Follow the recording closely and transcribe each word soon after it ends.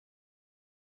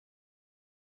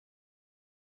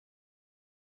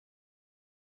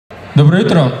Dobro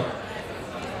jutro,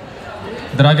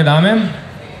 drage dame,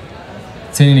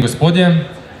 cenjeni gospodje,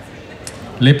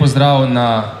 lep pozdrav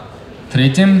na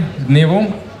tretjem dnevu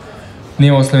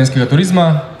slovenskega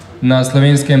turizma na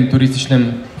Slovenskem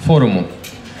turističnem forumu.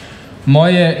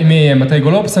 Moje ime je Matej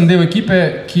Golob, sem del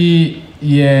ekipe, ki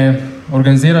je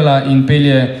organizirala in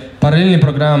pelje paralelni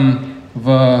program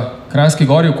v Kranjski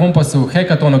Gori v Kompasu,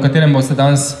 hackathon, o katerem boste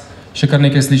danes še kar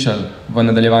nekaj slišali v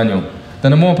nadaljevanju. Da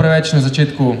ne bomo preveč na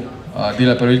začetku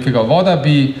dela prevelikega uvoda,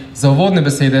 bi za uvodne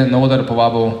besede na oder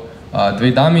povabil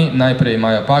dve dami, najprej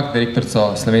Majo Pak,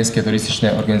 direktorico Slovenske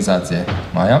turistične organizacije.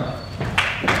 Maja.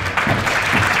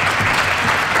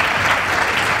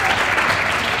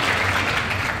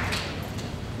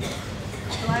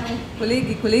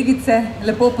 Kolegi, kolegice,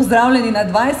 lepo pozdravljeni na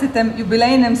 20.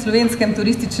 jubilejnem Slovenskem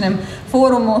turističnem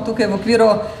forumu, tukaj v okviru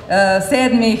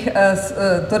 7.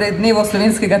 dnevov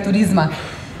slovenskega turizma.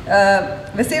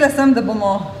 Vesela sem, da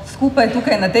bomo skupaj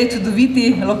tukaj na tej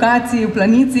čudoviti lokaciji v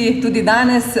Planici tudi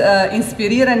danes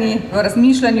inspirirani v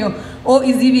razmišljanju o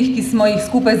izzivih, ki smo jih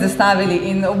skupaj zastavili,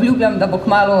 in obljubljam, da bo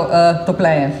kmalu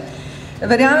topleje.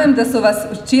 Verjamem, da so vas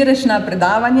včerajšnja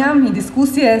predavanja in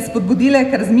diskusije spodbudile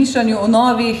k razmišljanju o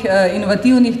novih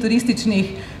inovativnih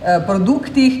turističnih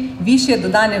produktih, višje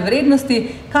dodane vrednosti,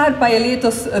 kar pa je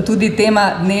letos tudi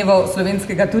tema dnevov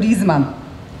slovenskega turizma.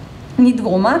 Ni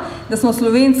dvoma, da smo v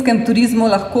slovenskem turizmu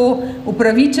lahko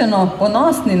upravičeno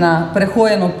ponosni na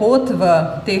prehojeno pot v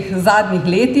teh zadnjih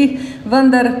letih,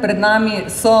 vendar pred nami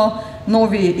so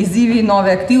novi izzivi,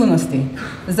 nove aktivnosti.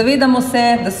 Zavedamo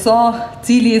se, da so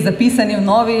cilji zapisani v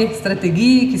novi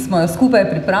strategiji, ki smo jo skupaj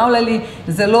pripravljali,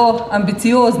 zelo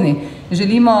ambiciozni.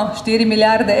 Želimo 4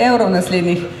 milijarde evrov v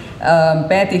naslednjih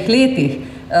 5 letih.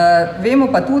 Vemo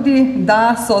pa tudi,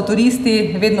 da so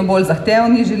turisti vedno bolj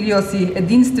zahtevni, želijo si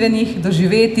edinstvenih,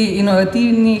 doživeti,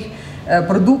 inovativnih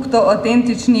produktov,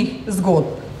 avtentičnih zgodb.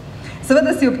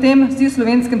 Seveda si ob tem vsi v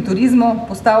slovenskem turizmu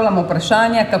postavljamo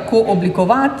vprašanja, kako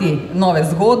oblikovati nove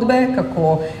zgodbe,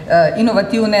 kako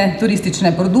inovativne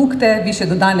turistične produkte, višje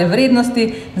dodane vrednosti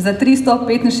za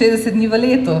 365 dni v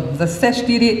letu, za vse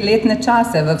 4 letne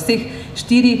čase v vseh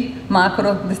 4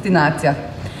 makrodestinacijah.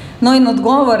 No in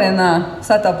odgovore na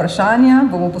vsa ta vprašanja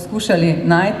bomo poskušali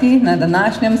najti na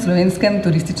današnjem Slovenskem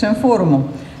turističnem forumu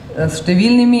s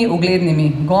številnimi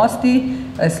uglednimi gosti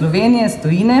Slovenije, s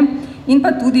tujine, in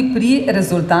pa tudi pri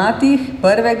rezultatih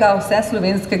prvega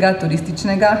vseslovenskega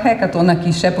turističnega hackathona, ki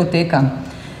še poteka.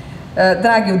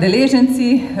 Dragi udeleženci,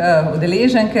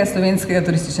 udeleženke Slovenskega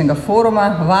turističnega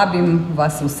foruma, vabim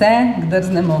vas vse k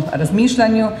drznemu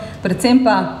razmišljanju, predvsem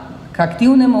pa k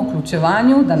aktivnemu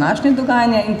vključevanju današnje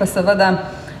dogajanja in pa seveda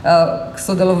k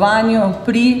sodelovanju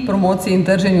pri promociji in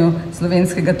trženju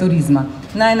slovenskega turizma.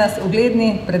 Naj nas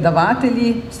ugledni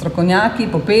predavatelji, strokovnjaki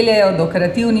popeljejo do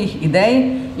kreativnih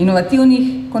idej,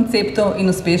 inovativnih konceptov in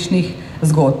uspešnih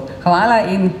zgodb. Hvala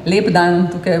in lep dan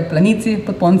tukaj v Planici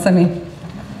pod Poncami.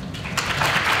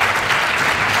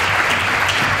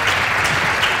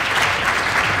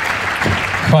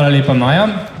 Hvala lepa, Maja.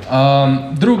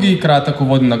 Drugi kratek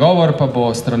uvodni nagovor pa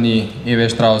bo strani Eve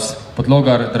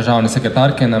Štravs-Podlogar, državne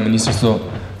sekretarke na Ministrstvu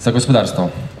za gospodarstvo.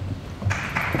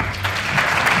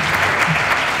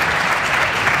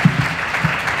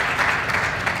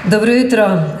 Dobro jutro,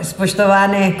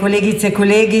 spoštovane kolegice,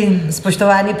 kolegi,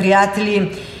 spoštovani prijatelji.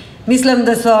 Mislim,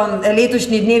 da so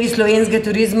letošnji dnevi slovenskega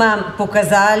turizma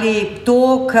pokazali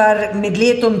to, kar med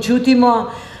letom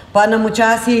čutimo, pa nam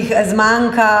včasih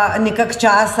zmanjka nekak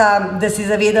časa, da si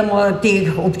zavedamo teh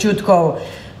občutkov.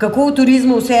 Kako v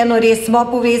turizmu vseeno res smo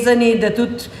povezani, da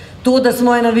tudi to, da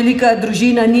smo ena velika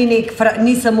družina,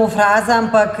 ni samo fraza,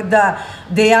 ampak da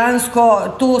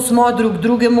dejansko to smo drug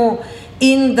drugemu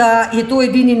in da je to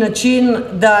edini način,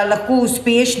 da lahko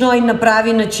uspešno in na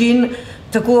pravi način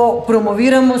tako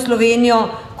promoviramo Slovenijo,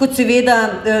 kot seveda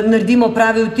naredimo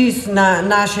pravi vtis na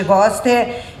naše goste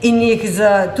in jih z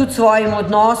tudi svojim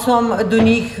odnosom do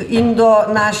njih in do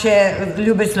naše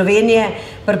ljube Slovenije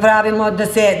pripravimo, da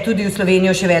se tudi v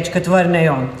Slovenijo še večkrat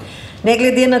vrnejo. Ne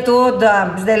glede na to,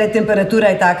 da zdajle temperatura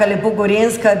je taka lepo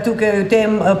gorenjska tukaj v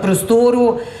tem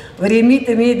prostoru,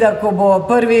 verjemite mi, da ko bo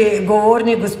prvi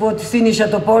govornik, gospod Siniša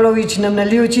Topolovič, nam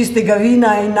nalil čistega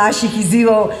vina in naših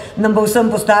izzivov, nam bo vsem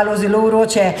postalo zelo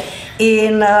vroče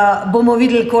in bomo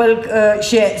videli, koliko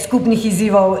še skupnih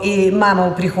izzivov imamo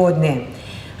v prihodnje.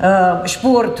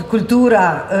 Šport,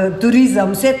 kultura,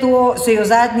 turizem, vse to se je v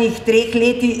zadnjih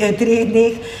 3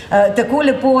 dneh tako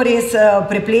lepo res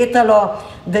prepletalo,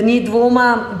 da ni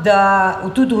dvoma, da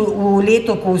tudi v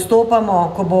leto, ko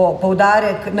vstopamo, ko bo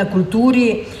poudarek na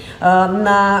kulturi,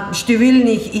 na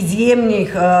številnih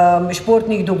izjemnih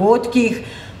športnih dogodkih,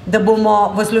 da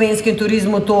bomo v slovenskem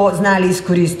turizmu to znali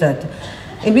izkoristiti.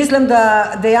 In mislim,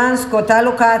 da dejansko ta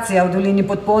lokacija v dolini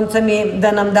pod Poncami,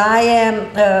 da nam daje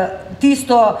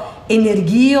tisto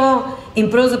energijo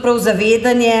in pravzaprav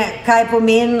zavedanje, kaj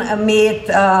pomeni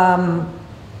imeti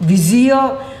vizijo,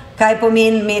 kaj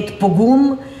pomeni imeti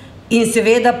pogum in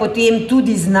seveda potem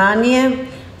tudi znanje,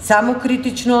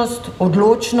 samokritičnost,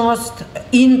 odločnost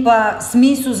in pa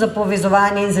smisel za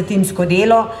povezovanje in za timsko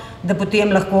delo, da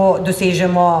potem lahko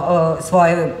dosežemo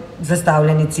svoje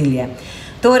zastavljene cilje.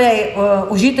 Torej,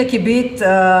 užitek je biti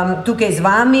tukaj z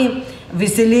vami,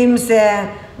 veselim se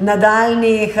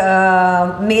nadaljnih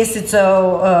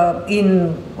mesecev in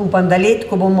upam, da let,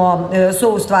 ko bomo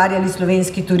soustvarjali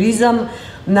slovenski turizem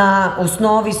na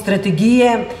osnovi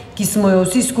strategije, ki smo jo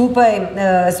vsi skupaj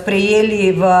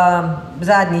sprejeli v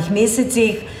zadnjih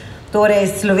mesecih, torej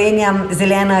Slovenija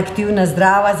zelena, aktivna,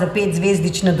 zdrava za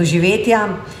 5-zvezdična doživetja.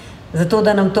 Zato,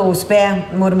 da nam to uspe,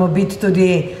 moramo biti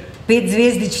tudi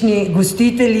 5-zvezdični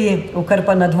gostitelji, v kar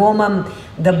pa nadvomam,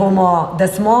 da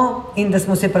smo in da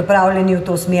smo se pripravljeni v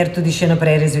to smer tudi še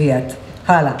naprej razvijati.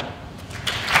 Hvala.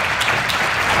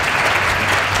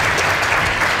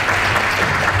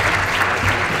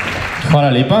 Hvala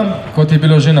lepa. Kot je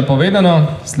bilo že napovedano,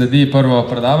 sledi prvo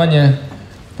predavanje.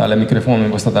 Tale mikrofon mi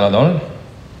boste dala dol.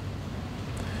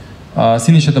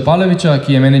 Siniša Topaloviča,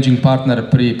 ki je managing partner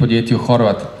pri podjetju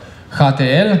Horvat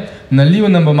HTL.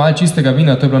 Nalil nam bo malo čistega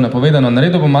vina, to je bilo napovedano.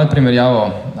 Naredil bo malo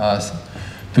primerjavo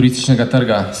turističnega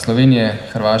trga Slovenije,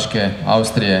 Hrvaške,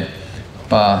 Avstrije,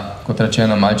 pa kot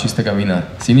rečeno malo čistega vina.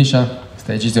 Siniša,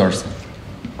 stage is yours.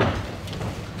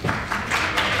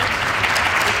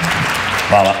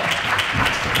 Hvala.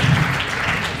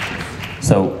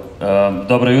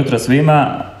 Dobro jutro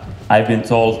svima. I've been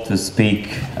told to speak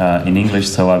in English,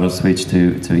 so I will switch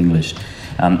to English.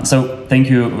 Thank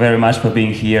you very much for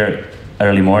being here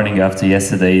early morning after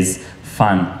yesterday's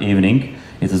fun evening.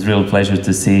 It was a real pleasure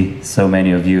to see so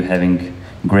many of you having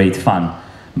great fun.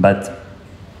 But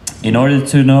in order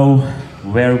to know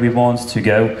where we want to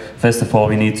go, first of all,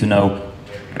 we need to know where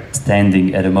we're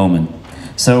standing at the moment.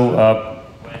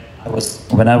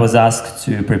 When I was asked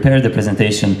to prepare the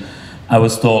presentation, I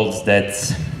was told that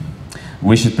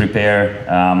we should prepare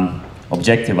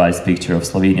objectivized picture of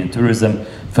Slovenian tourism,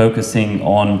 focusing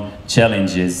on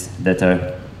challenges that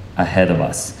are ahead of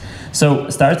us. So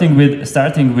starting with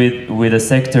the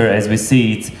sector as we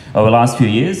see it over the last few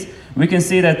years, we can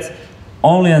see that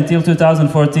only until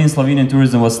 2014 Slovenian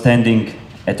tourism was standing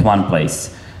at one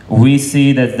place. We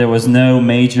see that there was no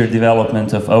major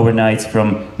development of overnights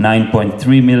from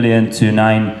 9.3 million to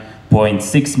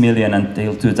 9.6 million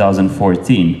until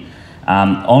 2014.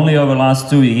 Only over the last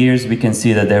 2 years we can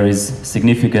see that there is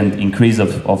significant increase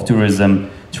of tourism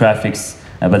traffics,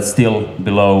 but still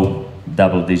below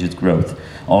double-digit growth.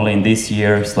 Only in this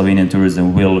year Slovenian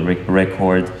tourism will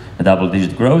record a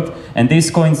double-digit growth, and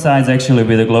this coincides actually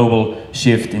with a global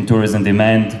shift in tourism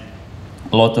demand.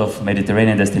 A lot of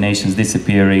Mediterranean destinations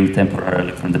disappearing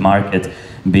temporarily from the market,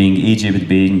 being Egypt,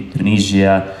 being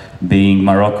Tunisia, being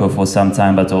Morocco for some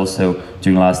time, but also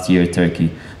during last year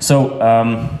Turkey. So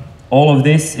all of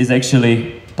this is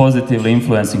actually positively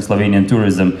influencing Slovenian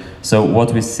tourism. So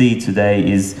what we see today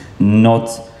is not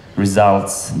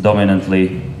results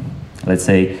dominantly, let's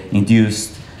say,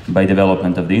 induced by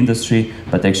development of the industry,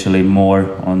 but actually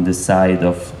more on the side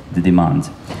of the demand.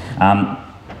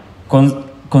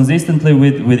 Consistently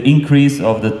with increase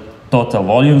of the total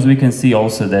volumes, we can see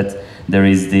also that there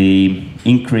is the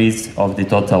increase of the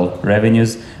total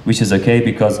revenues, which is okay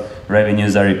because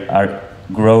revenues are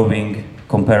growing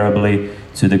comparably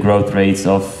to the growth rates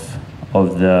of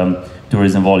the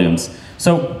tourism volumes.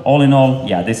 So all in all,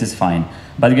 yeah, this is fine.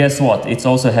 But guess what? It's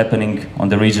also happening on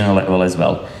the regional level as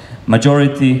well.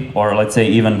 Majority, or let's say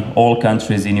even all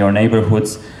countries in your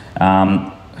neighborhoods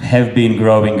have been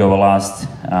growing over the last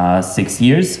 6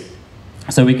 years.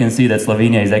 So we can see that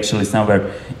Slovenia is actually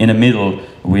somewhere in the middle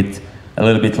with a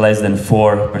little bit less than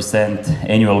 4%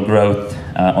 annual growth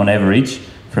on average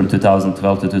from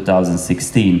 2012 to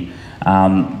 2016.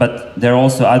 But there are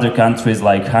also other countries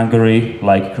like Hungary,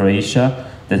 like Croatia,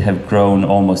 that have grown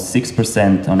almost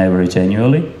 6% on average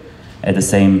annually at the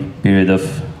same period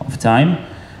of time.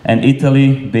 And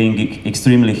Italy, being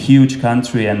extremely huge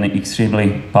country and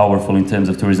extremely powerful in terms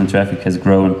of tourism traffic, has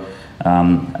grown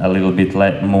a little bit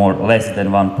less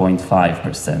than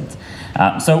 1.5%.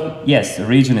 So yes, the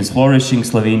region is flourishing,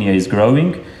 Slovenia is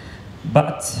growing,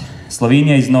 but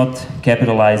Slovenia is not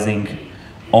capitalizing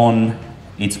on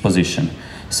its position.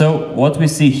 So what we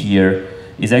see here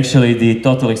is actually the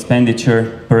total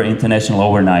expenditure per international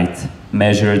overnight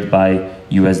measured by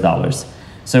US dollars.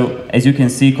 So as you can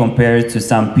see, compared to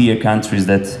some peer countries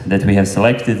that we have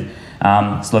selected,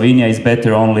 Slovenia is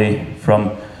better only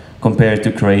compared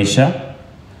to Croatia,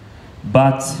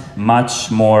 but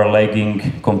much more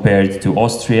lagging compared to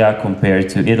Austria, compared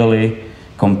to Italy,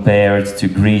 compared to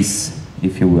Greece,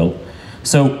 if you will.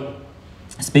 So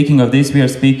speaking of this, we are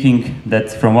speaking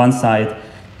that from one side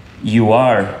you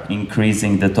are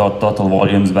increasing the total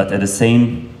volumes, but at the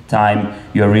same time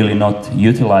you are really not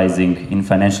utilizing in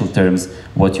financial terms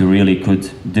what you really could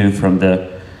do from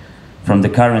the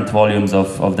current volumes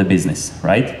of the business,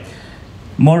 right?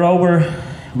 Moreover,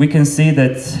 we can see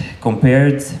that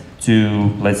compared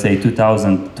to, let's say,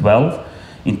 2012,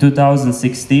 in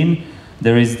 2016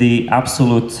 there is the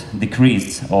absolute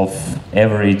decrease of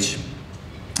average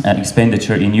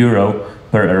expenditure in euro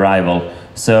per arrival.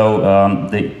 So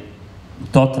the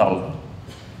total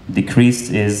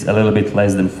decrease is a little bit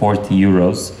less than 40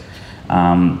 euros.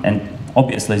 And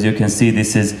obviously, as you can see,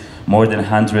 this is more than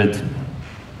 100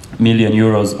 million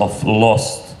euros of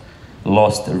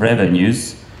lost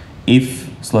revenues if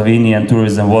Slovenian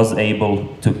tourism was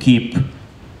able to keep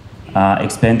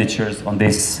expenditures on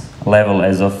this level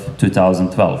as of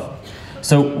 2012.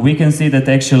 So we can see that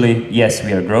actually, yes,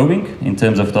 we are growing in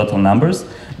terms of total numbers,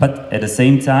 but at the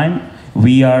same time,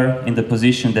 we are in the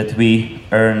position that we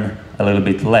earn a little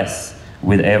bit less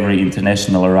with every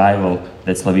international arrival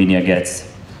that Slovenia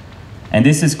gets. And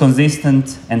this is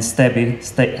consistent and stable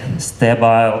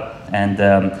and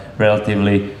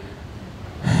relatively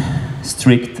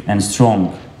strict and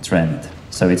strong trend.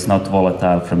 So it's not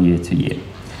volatile from year to year.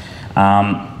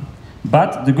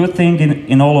 But the good thing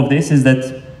in all of this is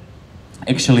that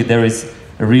actually there is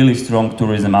a really strong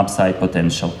tourism upside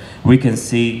potential. We can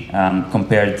see,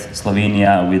 compared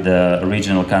Slovenia with the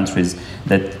regional countries,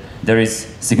 that there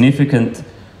is significant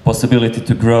possibility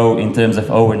to grow in terms of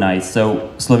overnights.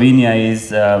 So Slovenia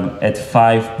is at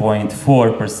 5.4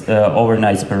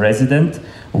 overnights per resident,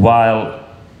 while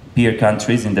peer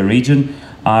countries in the region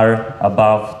are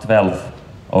above 12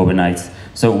 overnights.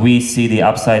 So we see the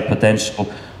upside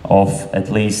potential of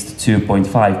at least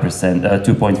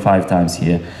 2.5 times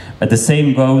here. The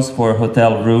same goes for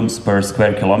hotel rooms per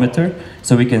square kilometer.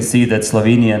 So we can see that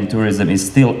Slovenian tourism is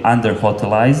still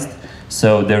under-hotelized.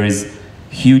 So there is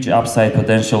huge upside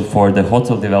potential for the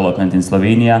hotel development in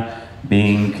Slovenia,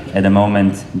 being at the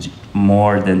moment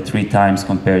more than 3 times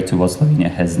compared to what Slovenia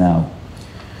has now.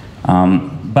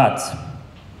 But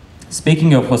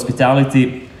speaking of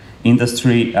hospitality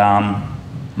industry,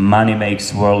 money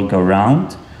makes world go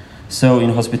round. So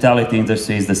in hospitality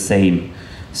industry is the same.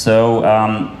 So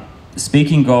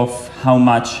speaking of how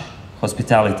much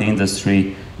hospitality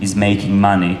industry is making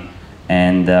money,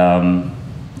 and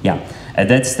yeah, at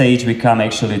that stage we come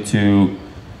actually to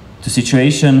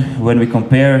situation when we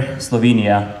compare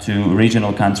Slovenia to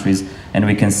regional countries, and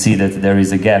we can see that there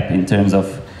is a gap in terms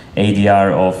of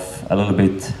ADR of a little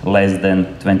bit less than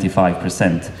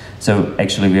 25%. So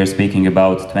actually we are speaking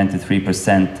about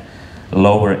 23%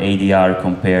 lower ADR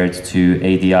compared to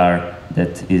ADR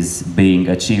that is being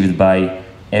achieved by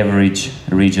average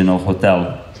regional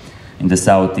hotel in the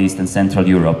Southeast and Central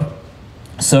Europe.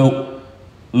 So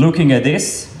looking at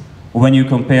this, when you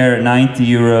compare 90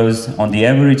 euros on the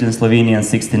average and Slovenian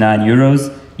 69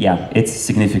 euros, yeah, it's a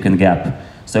significant gap.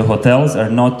 So hotels are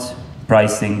not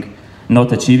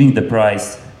achieving the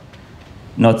price,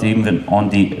 not even on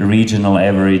the regional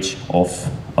average of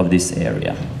this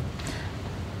area.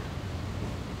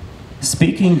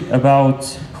 Speaking about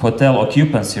hotel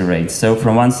occupancy rates, so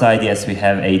from one side, yes, we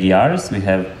have ADRs, we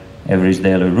have average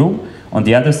daily room. On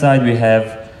the other side, we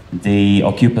have the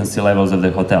occupancy levels of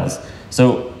the hotels.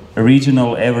 So a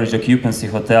regional average occupancy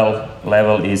hotel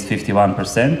level is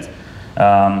 51%,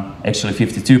 actually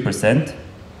 52%.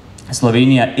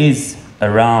 Slovenia is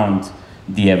around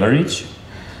the average,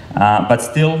 but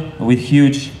still with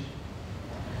huge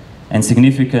and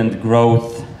significant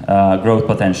growth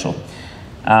potential.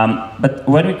 But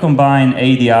when we combine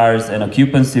ADRs and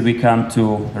occupancy, we come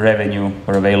to revenue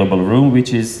per available room,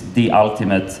 which is the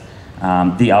ultimate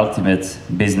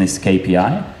business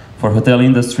KPI for hotel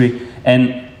industry.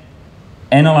 And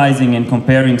analyzing and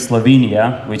comparing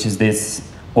Slovenia, which is this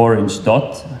orange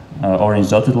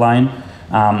dotted line,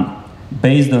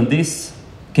 based on this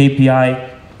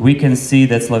KPI, we can see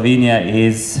that Slovenia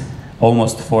is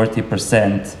almost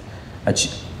 40%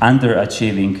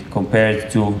 underachieving compared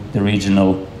to the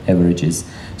regional averages.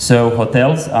 So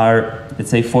hotels are, let's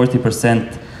say,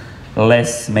 40%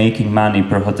 less making money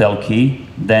per hotel key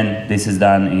than this is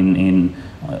done in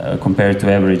compared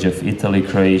to average of Italy,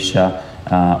 Croatia,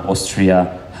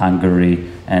 Austria, Hungary,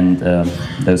 and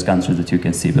those countries that you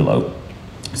can see below.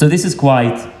 So this is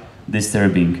quite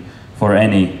disturbing for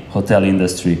any hotel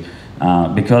industry,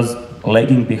 because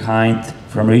lagging behind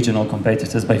from regional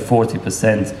competitors by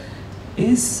 40%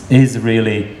 is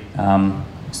really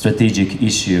strategic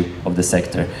issue of the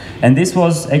sector. And this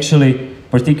was actually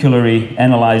particularly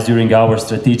analyzed during our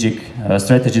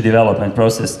strategy development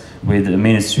process with the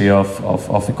Ministry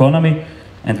of Economy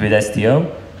and with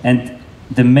STO. And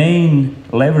the main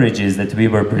leverages that we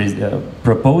were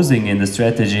proposing in the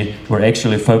strategy were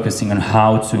actually focusing on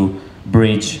how to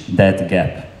bridge that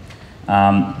gap.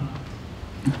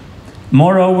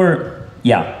 Moreover,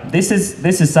 yeah, this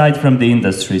is aside from the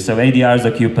industry. So ADR's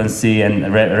occupancy and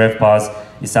RevPAS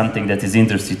is something that is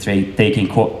industry taking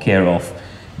care of.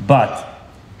 But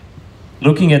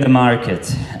looking at the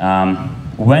market,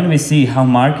 when we see how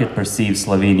market perceives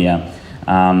Slovenia,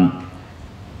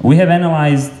 we have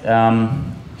analyzed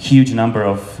huge number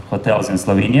of hotels in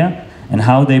Slovenia and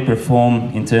how they perform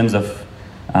in terms of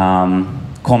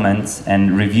comments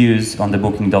and reviews on the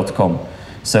booking.com.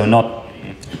 So not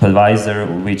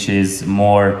TripAdvisor, which is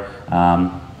more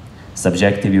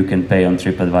subjective, you can pay on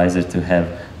TripAdvisor to have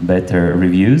better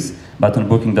reviews, but on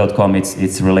booking.com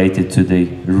it's related to the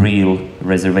real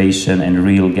reservation and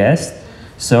real guest.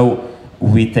 So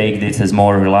we take this as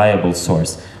more reliable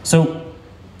source. So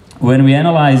when we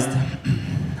analyzed,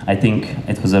 I think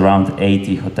it was around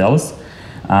 80 hotels,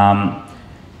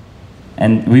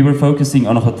 and we were focusing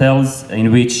on hotels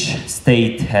in which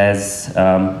state has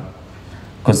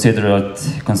considerate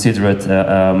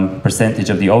percentage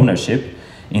of the ownership.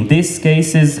 In these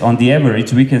cases, on the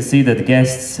average, we can see that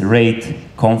guests rate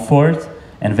comfort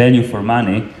and value for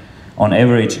money on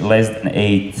average less than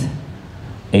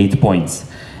 8 points.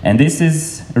 And this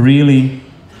is really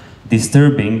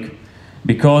disturbing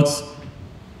because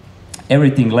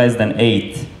everything less than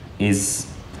 8 is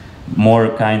more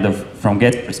kind of, from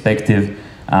guest perspective,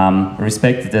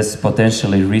 respected as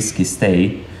potentially risky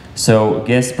stay. So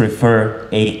guests prefer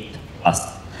 8+.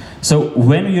 So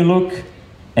when you look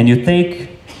and you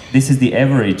take, this is the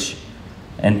average,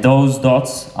 and those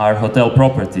dots are hotel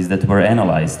properties that were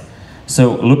analyzed.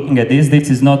 So looking at this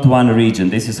is not one region,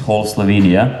 this is whole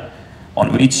Slovenia,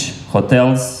 on which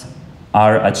hotels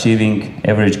are achieving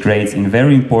average grades in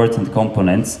very important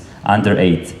components under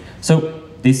 8. So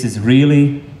this is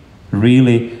really,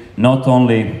 really not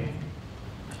only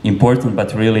important,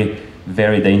 but really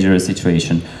very dangerous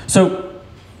situation. So,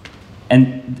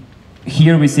 and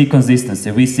here we see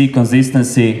consistency. We see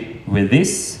consistency with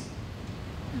this.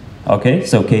 Okay,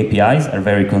 so KPIs are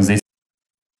very consistent.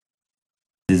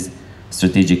 This is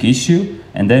strategic issue,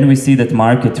 and then we see that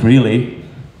market really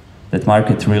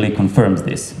confirms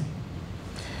this.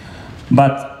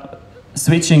 But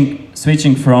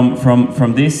switching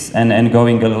from this and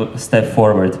going a little step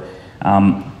forward,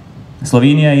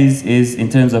 Slovenia is in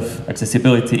terms of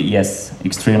accessibility, yes,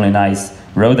 extremely nice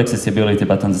road accessibility,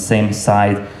 but on the same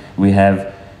side we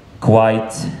have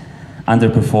quite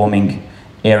underperforming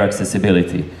air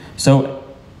accessibility. So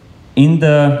in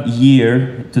the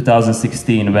year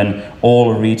 2016, when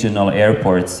all regional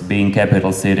airports, being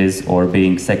capital cities or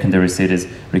being secondary cities,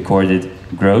 recorded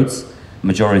growths,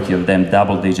 majority of them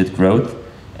double-digit growth,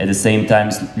 at the same time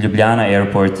Ljubljana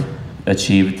airport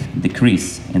achieved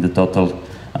decrease in the total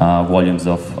volumes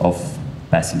of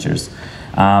passengers.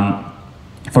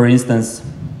 For instance,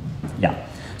 yeah.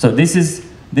 So this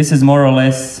is more or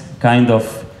less kind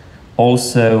of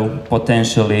also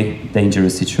potentially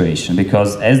dangerous situation,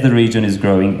 because as the region is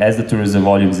growing, as the tourism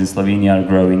volumes in Slovenia are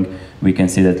growing, we can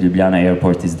see that Ljubljana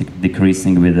airport is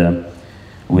decreasing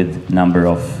with number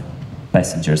of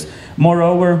passengers.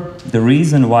 Moreover, the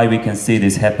reason why we can see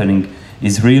this happening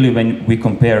is really when we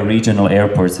compare regional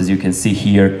airports, as you can see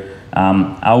here,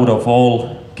 out of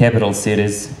all capital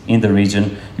cities in the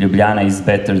region, Ljubljana is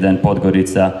better than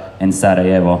Podgorica and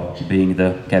Sarajevo, being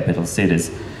the capital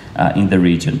cities in the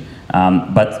region.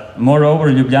 But moreover,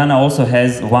 Ljubljana also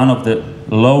has one of the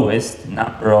lowest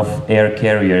number of air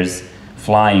carriers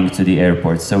flying to the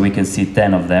airport. So we can see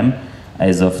 10 of them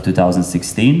as of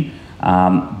 2016.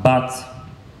 But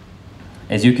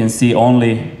as you can see,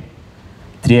 only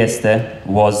Trieste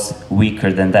was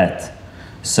weaker than that.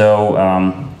 So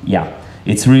yeah,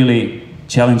 it's really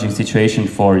challenging situation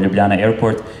for Ljubljana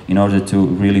airport in order to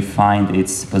really find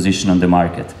its position on the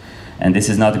market. And this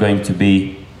is not going to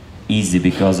be easy,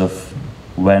 because of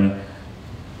when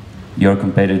your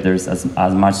competitors are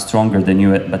much stronger than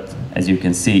you, but as you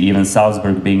can see, even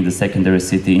Salzburg being the secondary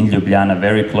city in Ljubljana,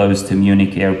 very close to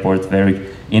Munich airport, very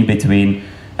in between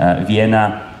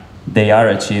Vienna, they are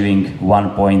achieving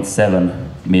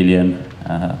 1.7 million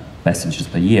passengers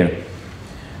per year.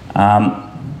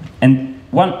 And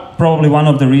Probably one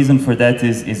of the reasons for that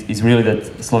is really that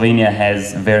Slovenia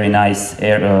has very nice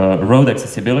road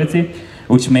accessibility,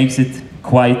 which makes it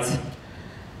quite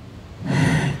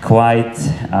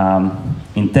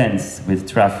intense with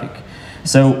traffic.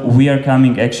 So we are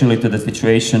coming actually to the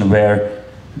situation where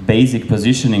basic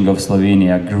positioning of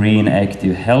Slovenia, green,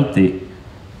 active, healthy,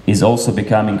 is also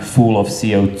becoming full of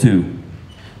CO2.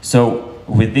 So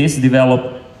with this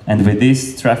development and with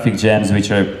these traffic jams,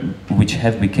 which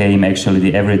have become actually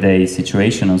the everyday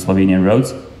situation on Slovenian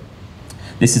roads,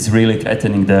 this is really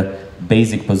threatening the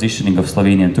basic positioning of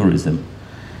Slovenian tourism.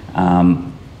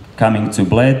 Coming to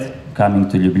Bled, coming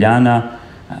to Ljubljana,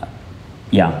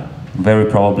 yeah, very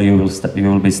probably you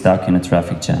will be stuck in a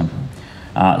traffic jam.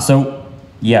 So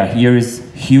yeah, here is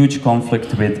huge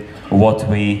conflict with what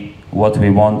we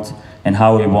want and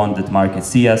how we want that market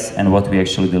see us and what we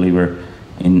actually deliver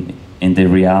in the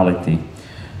reality.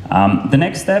 The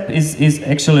next step is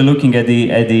actually looking at the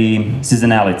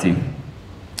seasonality.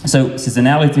 So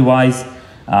seasonality-wise,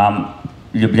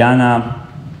 Ljubljana,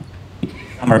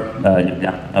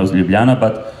 Ljubljana,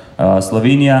 but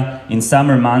Slovenia in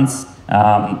summer months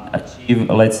achieve,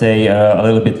 let's say, a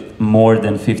little bit more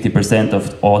than 50%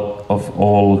 of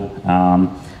all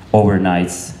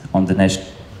overnights on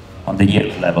the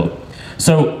year level.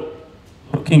 So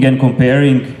looking and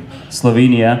comparing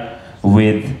Slovenia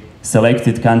with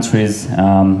selected countries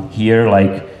here,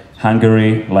 like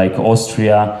Hungary, like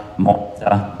Austria,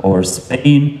 Malta, or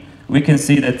Spain, we can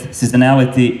see that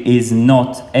seasonality is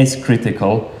not as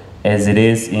critical as it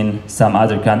is in some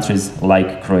other countries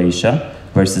like Croatia,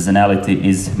 where seasonality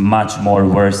is much more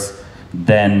worse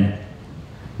than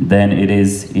it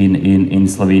is in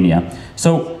Slovenia.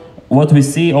 So what we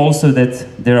see also that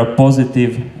there are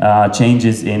positive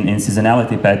changes in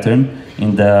seasonality pattern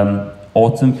in the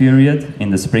autumn period, in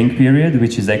the spring period,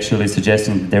 which is actually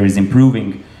suggesting that there is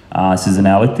improving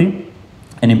seasonality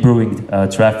and improving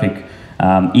traffic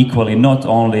equally, not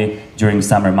only during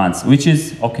summer months, which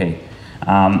is okay.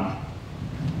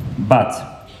 But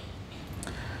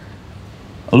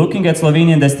looking at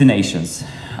Slovenian destinations,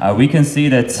 we can see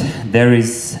that there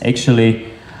is actually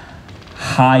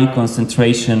high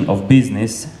concentration of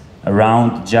business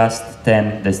around just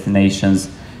 10 destinations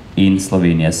in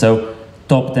Slovenia. So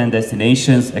top 10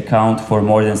 destinations account for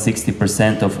more than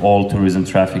 60% of all tourism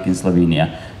traffic in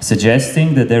Slovenia,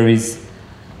 suggesting that there is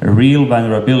a real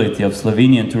vulnerability of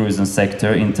Slovenian tourism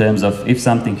sector in terms of if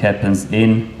something happens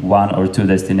in one or two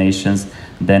destinations,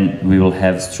 then we will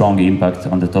have strong impact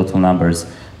on the total numbers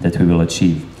that we will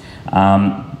achieve.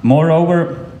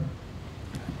 Moreover,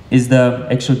 is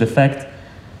actually the fact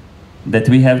that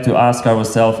we have to ask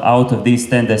ourselves, out of these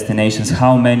 10 destinations,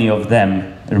 how many of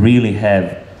them really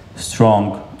have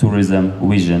strong tourism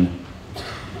vision?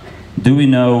 Do we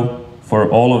know for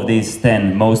all of these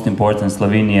 10 most important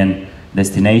Slovenian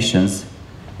destinations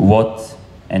what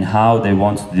and how they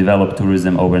want to develop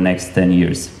tourism over the next 10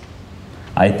 years?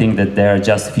 I think that there are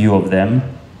just few of them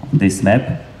on this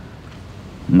map,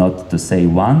 not to say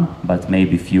one, but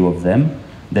maybe few of them,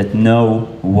 that know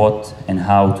what and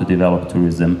how to develop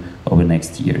tourism over the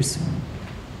next years.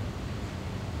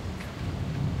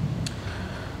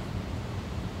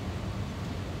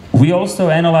 We also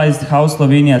analyzed how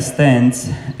Slovenia stands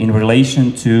in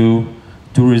relation to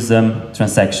tourism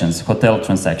transactions, hotel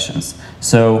transactions.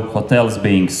 So hotels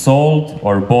being sold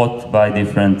or bought by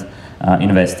different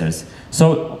investors.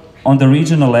 So on the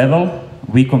regional level,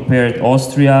 we compared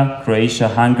Austria, Croatia,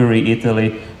 Hungary,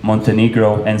 Italy,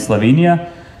 Montenegro, and Slovenia.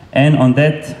 And on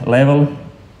that level,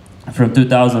 from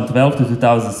 2012 to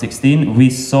 2016, we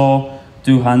saw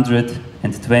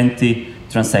 220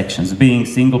 transactions, being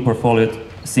single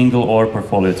or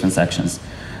portfolio transactions.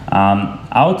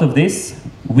 Out of this,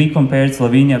 we compared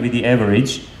Slovenia with the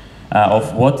average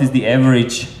of what is the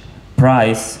average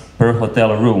price per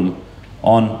hotel room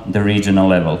on the regional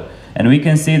level. And we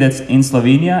can see that in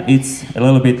Slovenia, it's a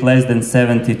little bit less than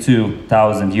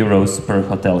 72,000 euros per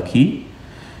hotel key.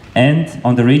 And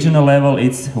on the regional level,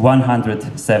 it's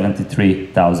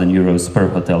 173,000 euros per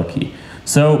hotel key.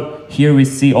 So here we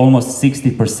see almost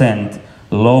 60%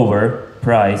 lower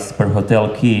price per hotel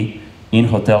key in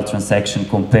hotel transaction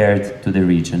compared to the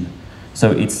region.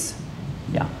 So it's,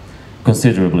 yeah,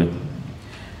 considerably.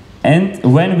 And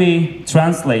when we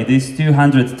translate these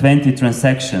 220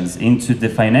 transactions into the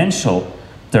financial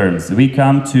terms, we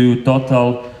come to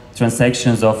total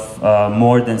transactions of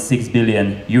more than 6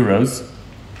 billion euros.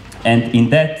 And in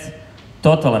that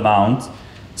total amount,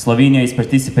 Slovenia is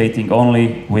participating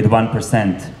only with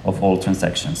 1% of all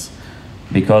transactions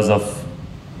because of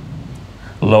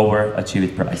lower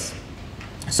achieved price.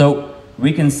 So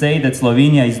we can say that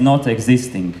Slovenia is not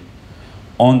existing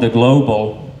on the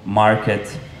global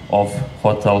market of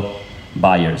hotel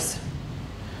buyers.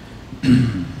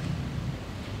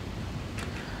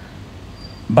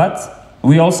 But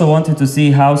we also wanted to see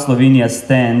how Slovenia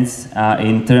stands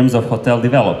in terms of hotel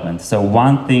development. So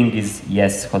one thing is,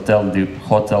 yes,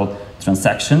 hotel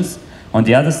transactions. On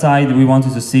the other side, we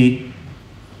wanted to see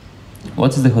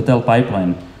what is the hotel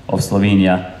pipeline of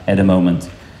Slovenia at the moment,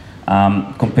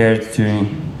 compared to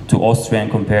Austria and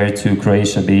compared to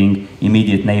Croatia being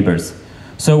immediate neighbors.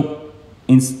 So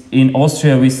in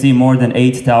Austria, we see more than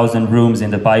 8,000 rooms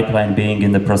in the pipeline being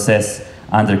in the process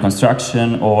under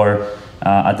construction or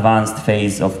advanced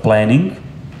phase of planning.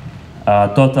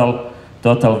 Total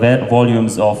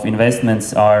volumes of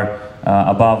investments are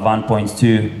above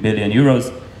 1.2 billion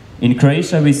euros. In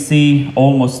Croatia, we see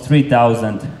almost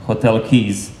 3,000 hotel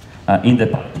keys in the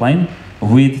pipeline,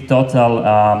 with total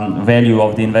value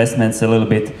of the investments a little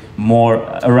bit more,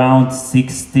 around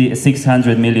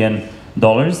 $600 million,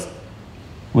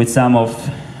 with some of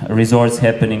resorts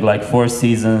happening like Four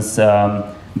Seasons,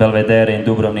 Belvedere in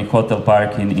Dubrovnik Hotel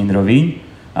Park in Rovinj,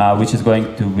 which is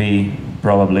going to be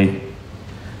probably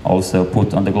also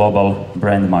put on the global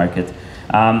brand market.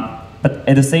 But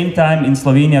at the same time, in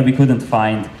Slovenia, we couldn't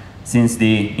find, since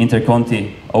the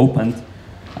Interconti opened,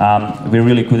 we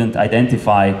really couldn't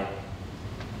identify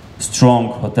strong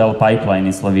hotel pipeline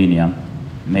in Slovenia.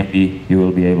 Maybe you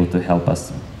will be able to help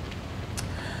us.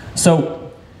 So,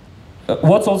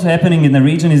 what's also happening in the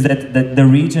region is that the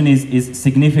region is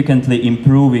significantly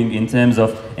improving in terms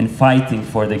of, and fighting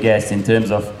for the guests in terms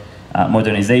of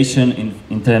modernization,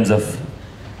 in terms of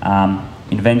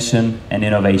invention and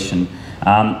innovation.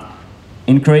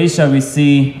 In Croatia, we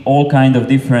see all kinds of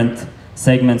different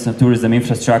segments of tourism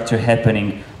infrastructure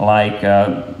happening, like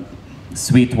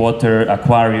Sweetwater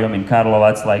Aquarium in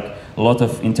Karlovac, like a lot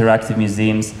of interactive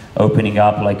museums opening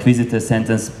up, like visitor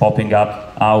centers popping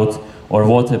up out, or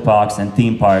water parks and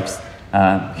theme parks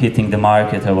hitting the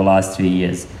market over the last 3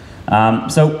 years.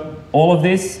 So all of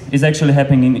this is actually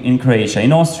happening in Croatia.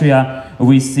 In Austria,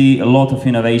 we see a lot of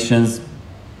innovations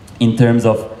in terms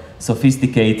of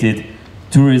sophisticated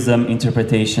tourism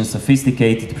interpretation,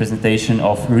 sophisticated presentation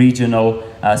of regional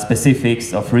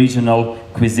specifics, of regional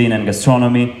cuisine and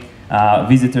gastronomy,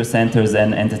 visitor centers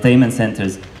and entertainment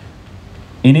centers.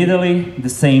 In Italy, the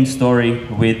same story,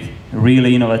 with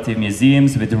really innovative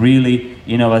museums, with really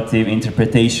innovative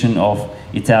interpretation of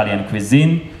Italian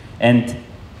cuisine and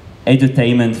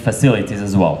entertainment facilities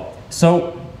as well.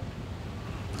 So,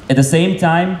 at the same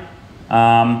time,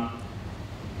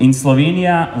 in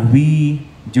Slovenia,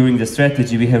 during the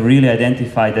strategy, we have really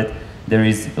identified that there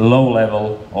is a low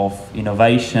level of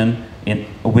innovation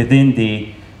within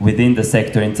the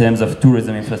sector in terms of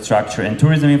tourism infrastructure, and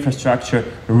tourism infrastructure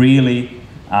really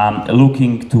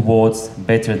looking towards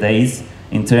better days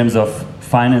in terms of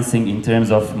financing, in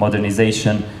terms of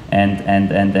modernization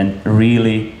and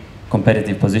really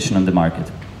competitive position on the market.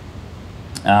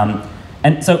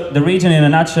 And so the region in a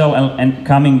nutshell, and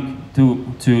coming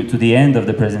to the end of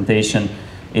the presentation,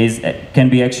 can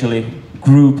be actually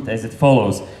grouped as it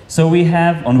follows. So we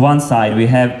have, on one side, we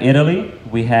have Italy,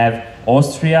 we have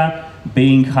Austria,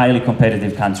 being highly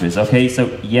competitive countries, okay?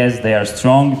 So yes, they are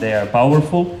strong, they are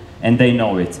powerful, and they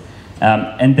know it.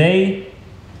 And they,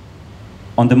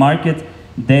 on the market,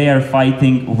 they are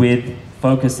fighting with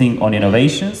focusing on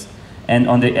innovations, and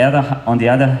on the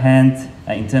other hand,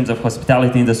 in terms of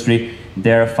hospitality industry,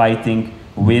 they are fighting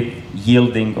with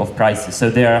yielding of prices. So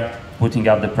they are putting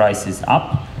up the prices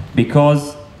up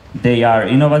because they are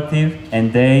innovative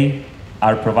and they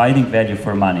are providing value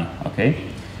for money, okay?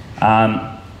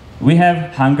 We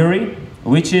have Hungary,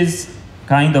 which is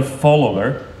kind of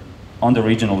follower on the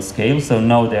regional scale, so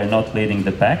no, they're not leading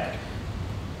the pack.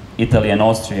 Italy and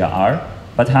Austria are,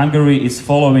 but Hungary is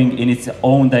following in its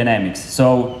own dynamics.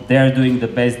 So they're doing the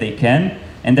best they can,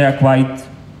 and they're quite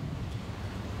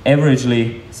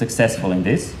averagely successful in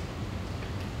this.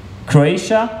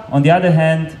 Croatia, on the other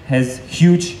hand, has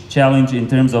huge challenge in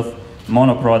terms of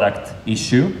monoproduct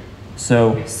issue.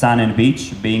 So sun and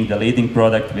beach being the leading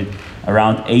product, with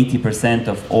around 80%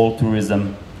 of all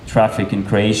tourism traffic in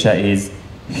Croatia, is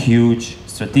huge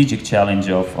strategic challenge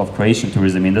of Croatian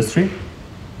tourism industry.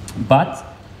 But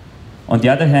on the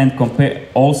other hand,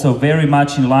 also very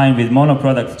much in line with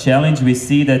monoproduct challenge, we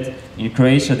see that in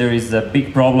Croatia there is a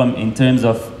big problem in terms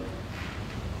of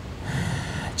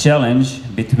challenge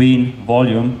between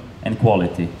volume and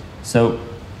quality. So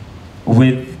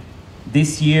with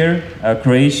this year,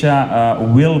 Croatia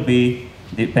will be,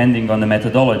 depending on the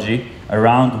methodology,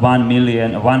 around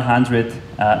 100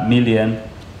 million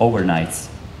overnights.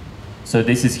 So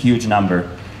this is a huge number.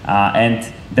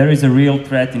 And there is a real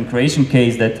threat in Croatian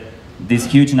case that these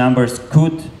huge numbers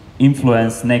could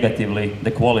influence negatively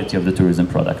the quality of the tourism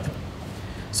product.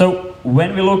 So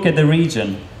when we look at the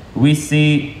region, we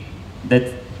see that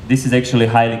this is actually a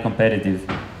highly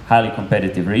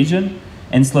competitive region.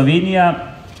 And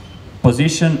Slovenia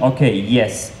position, okay,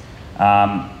 yes,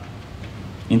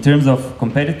 in terms of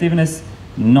competitiveness,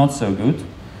 not so good.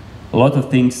 A lot of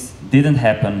things didn't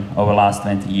happen over the last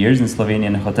 20 years in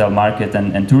Slovenian hotel market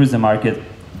and tourism market,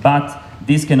 but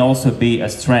this can also be a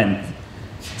strength,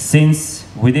 since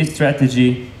with this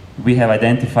strategy we have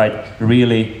identified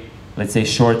really, let's say,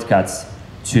 shortcuts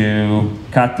to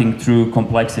cutting through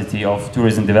complexity of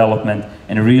tourism development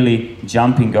and really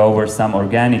jumping over some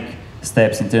organic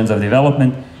steps in terms of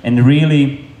development and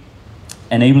really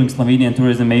enabling Slovenian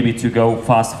tourism maybe to go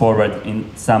fast forward in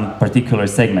some particular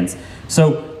segments.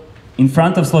 So in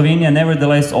front of Slovenia,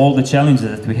 nevertheless, all the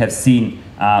challenges that we have seen,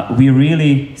 we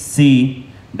really see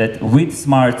that with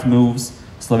smart moves,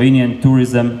 Slovenian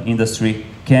tourism industry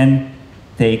can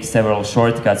take several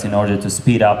shortcuts in order to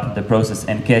speed up the process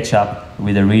and catch up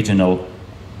with the regional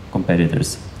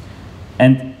competitors.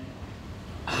 And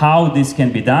how this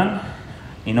can be done,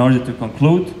 in order to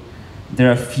conclude, there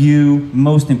are a few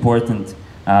most important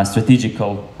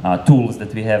strategical tools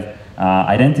that we have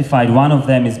identified. One of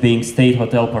them is being state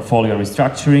hotel portfolio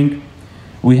restructuring.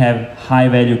 We have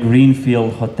high-value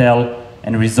greenfield hotel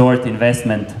and resort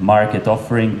investment market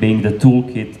offering, being the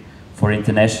toolkit for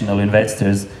international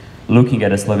investors looking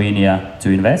at Slovenia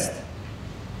to invest.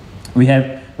 We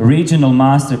have regional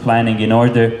master planning in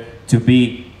order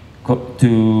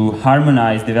to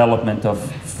harmonize development of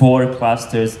 4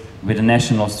 clusters with a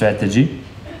national strategy.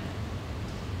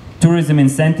 Tourism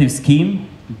incentive scheme,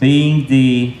 being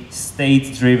the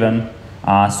state-driven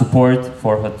support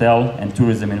for hotel and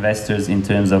tourism investors in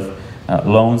terms of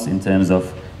loans, in terms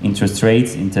of interest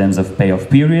rates, in terms of payoff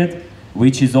period,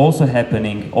 which is also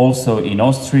happening also in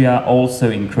Austria, also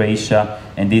in Croatia,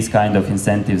 and these kind of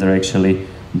incentives are actually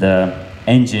the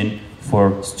engine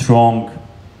for strong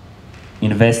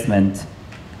investment,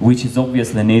 which is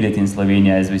obviously needed in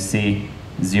Slovenia as we see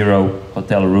 0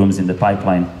 hotel rooms in the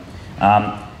pipeline.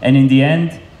 And in the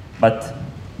end, but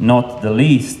not the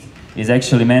least, is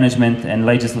actually management and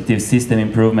legislative system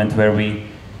improvement, where we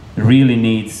really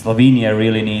need, Slovenia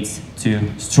really needs to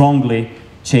strongly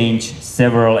change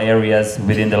several areas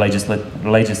within the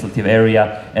legislative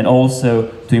area, and also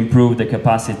to improve the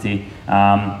capacity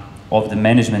of the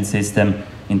management system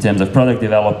in terms of product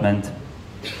development,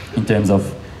 in terms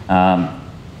of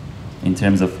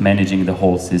managing the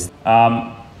whole system.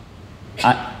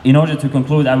 In order to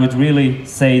conclude, I would really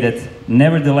say that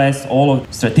nevertheless, all of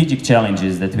the strategic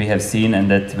challenges that we have seen and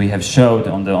that we have showed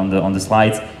on the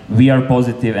slides, we are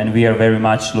positive and we are very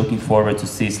much looking forward to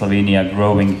see Slovenia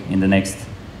growing in the next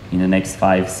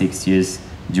 5-6 years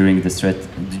during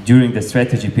the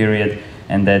strategy period,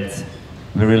 and that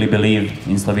we really believe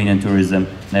in Slovenian tourism,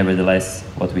 nevertheless,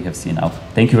 what we have seen now.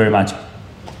 Thank you very much.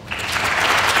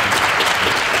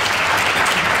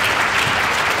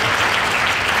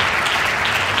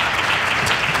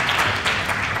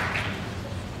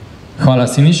 Hvala,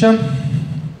 Siniša.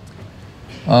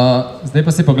 Zdaj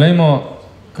pa si poglejmo,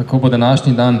 kako bo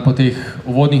današnji dan po teh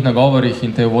uvodnih nagovorih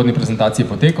in tej uvodni prezentaciji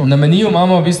potekal. Na meniju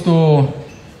imamo v bistvu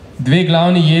 2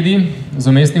 glavni jedi z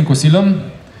vmesnim kosilom,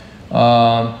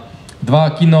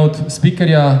 2 keynote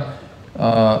speakerja,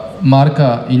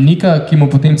 Marka in Nika, ki mu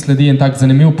potem sledi en tak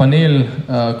zanimiv panel,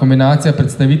 kombinacija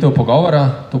predstavitev pogovora,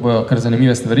 to bojo kar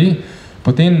zanimive stvari.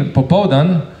 Potem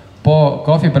popoldan, po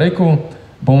coffee breaku,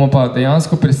 bomo pa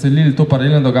dejansko preselili to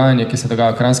paralelno dogajanje, ki se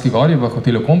dogaja v Kranjski gori, v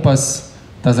hotelu Kompas,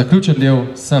 ta zaključen del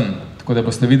sem, tako da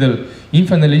boste videli in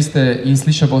finaliste in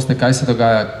slišali boste, kaj se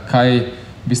dogaja, kaj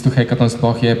v bistvu hackathon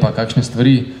sploh je, pa kakšne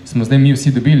stvari smo zdaj mi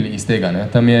vsi dobili iz tega.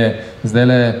 Tam je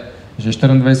zdajle že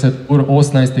 24 ur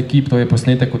 18 ekip, to je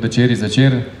posnetek od včeraj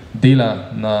zvečer, dela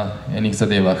na enih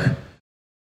zadevah.